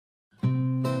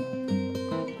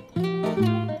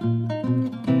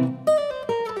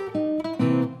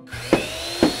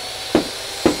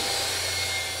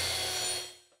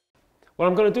What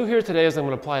I'm going to do here today is I'm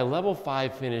going to apply a level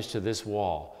 5 finish to this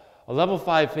wall. A level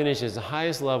 5 finish is the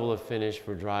highest level of finish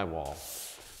for drywall.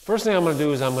 First thing I'm going to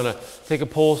do is I'm going to take a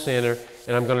pole sander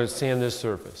and I'm going to sand this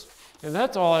surface. And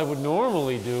that's all I would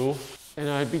normally do and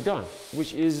I'd be done,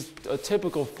 which is a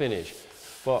typical finish.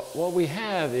 But what we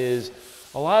have is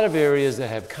a lot of areas that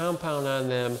have compound on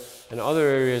them and other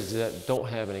areas that don't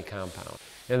have any compound.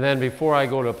 And then before I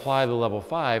go to apply the level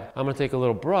 5, I'm going to take a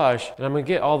little brush and I'm going to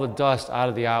get all the dust out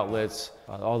of the outlets,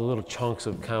 all the little chunks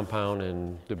of compound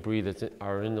and debris that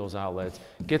are in those outlets.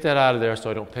 Get that out of there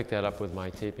so I don't pick that up with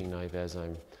my taping knife as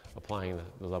I'm applying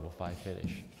the level 5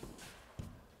 finish.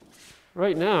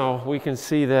 Right now we can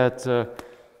see that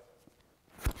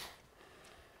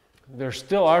there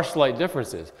still are slight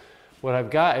differences. What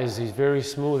I've got is these very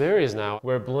smooth areas now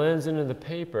where it blends into the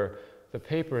paper. The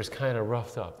paper is kind of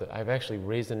roughed up. I've actually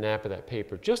raised the nap of that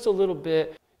paper just a little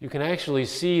bit. You can actually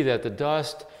see that the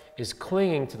dust is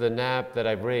clinging to the nap that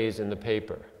I've raised in the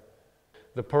paper.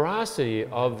 The porosity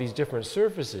of these different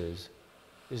surfaces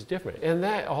is different. And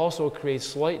that also creates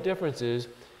slight differences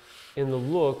in the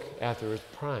look after it's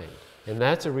primed. And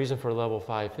that's a reason for a level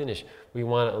 5 finish. We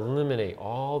want to eliminate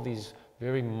all these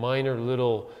very minor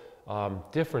little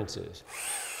differences.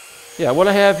 Yeah, what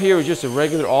I have here is just a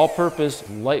regular all-purpose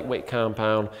lightweight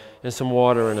compound and some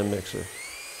water in a mixer.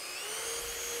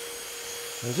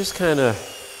 I'm just kind of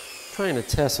trying to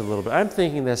test a little bit. I'm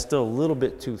thinking that's still a little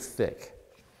bit too thick.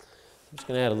 I'm just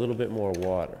going to add a little bit more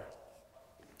water.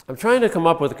 I'm trying to come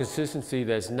up with a consistency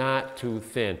that's not too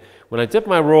thin. When I dip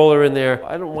my roller in there,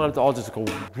 I don't want it to all just go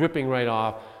dripping right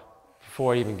off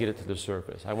before I even get it to the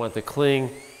surface. I want it to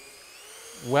cling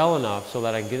well enough so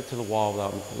that I can get it to the wall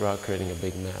without creating a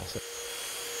big mess.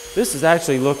 This is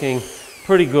actually looking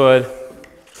pretty good.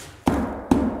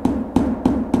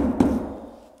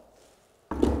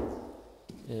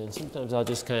 And sometimes I'll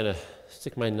just kind of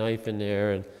stick my knife in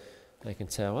there and I can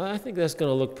tell, well, I think that's going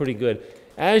to look pretty good.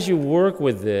 As you work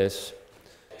with this,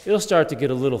 it'll start to get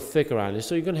a little thicker on it,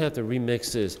 so you're going to have to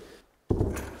remix this.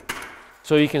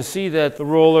 So you can see that the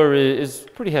roller is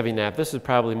pretty heavy nap. This is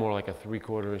probably more like a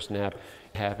 3/4 inch nap.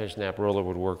 Half-inch nap roller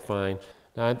would work fine.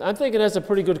 Now I'm thinking that's a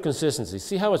pretty good consistency.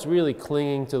 See how it's really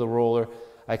clinging to the roller?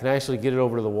 I can actually get it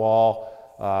over to the wall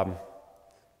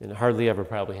and hardly ever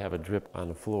probably have a drip on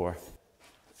the floor.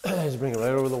 Just bring it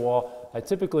right over the wall. I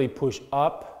typically push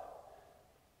up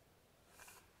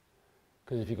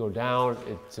because if you go down,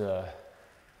 it's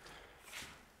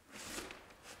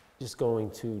just going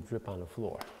to drip on the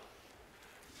floor.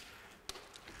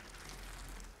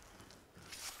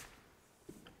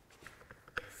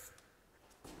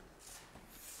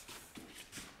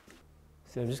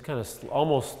 See, I'm just kind of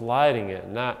almost sliding it,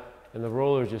 and the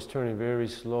roller is just turning very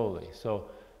slowly. So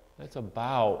that's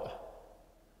about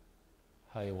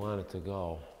how you want it to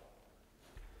go.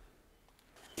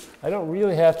 I don't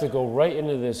really have to go right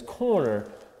into this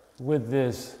corner with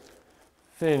this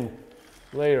thin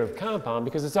layer of compound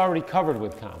because it's already covered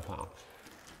with compound.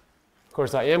 Of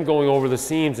course, I am going over the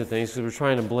seams and things because we're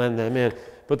trying to blend them in.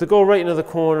 But to go right into the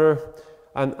corner,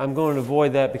 I'm going to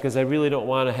avoid that because I really don't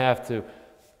want to have to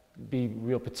be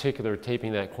real particular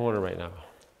taping that corner right now.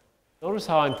 Notice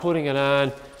how I'm putting it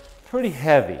on pretty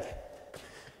heavy.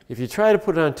 If you try to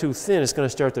put it on too thin, it's going to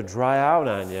start to dry out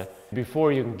on you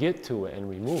before you can get to it and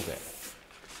remove it.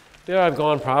 There I've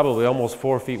gone probably almost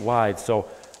 4 feet wide, so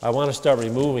I want to start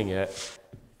removing it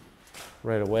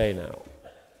right away now.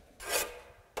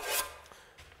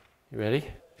 You ready?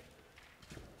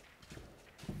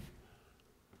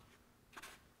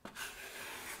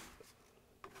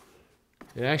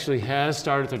 It actually has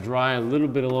started to dry a little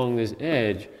bit along this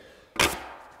edge.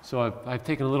 So I've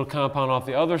taken a little compound off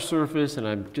the other surface and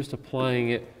I'm just applying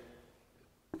it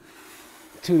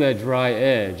to that dry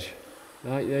edge.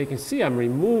 Now you can see I'm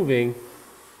removing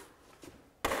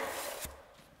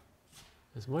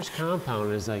as much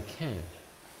compound as I can.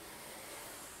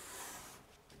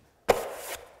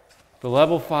 The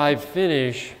level 5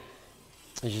 finish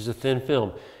is just a thin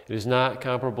film. It is not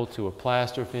comparable to a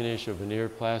plaster finish or veneer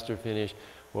plaster finish.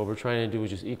 What we're trying to do is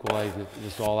just equalize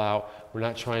this all out. We're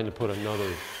not trying to put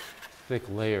another thick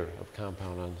layer of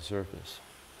compound on the surface.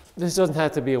 This doesn't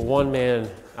have to be a one-man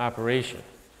operation.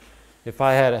 If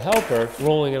I had a helper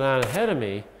rolling it on ahead of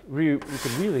me, we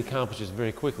could really accomplish this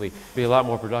very quickly. Be a lot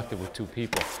more productive with 2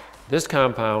 people. This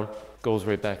compound goes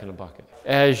right back in the bucket.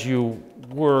 As you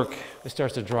work, it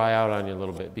starts to dry out on you a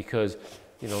little bit because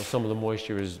some of the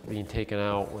moisture is being taken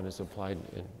out when it's applied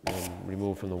and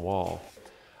removed from the wall.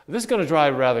 This is going to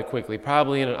dry rather quickly,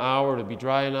 probably in an hour to be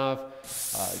dry enough.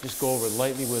 Just go over it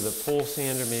lightly with a pole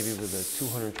sander, maybe with a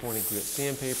 220 grit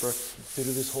sandpaper. To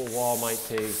do this whole wall might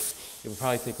take It would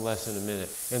probably take less than a minute.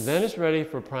 And then it's ready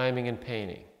for priming and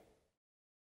painting.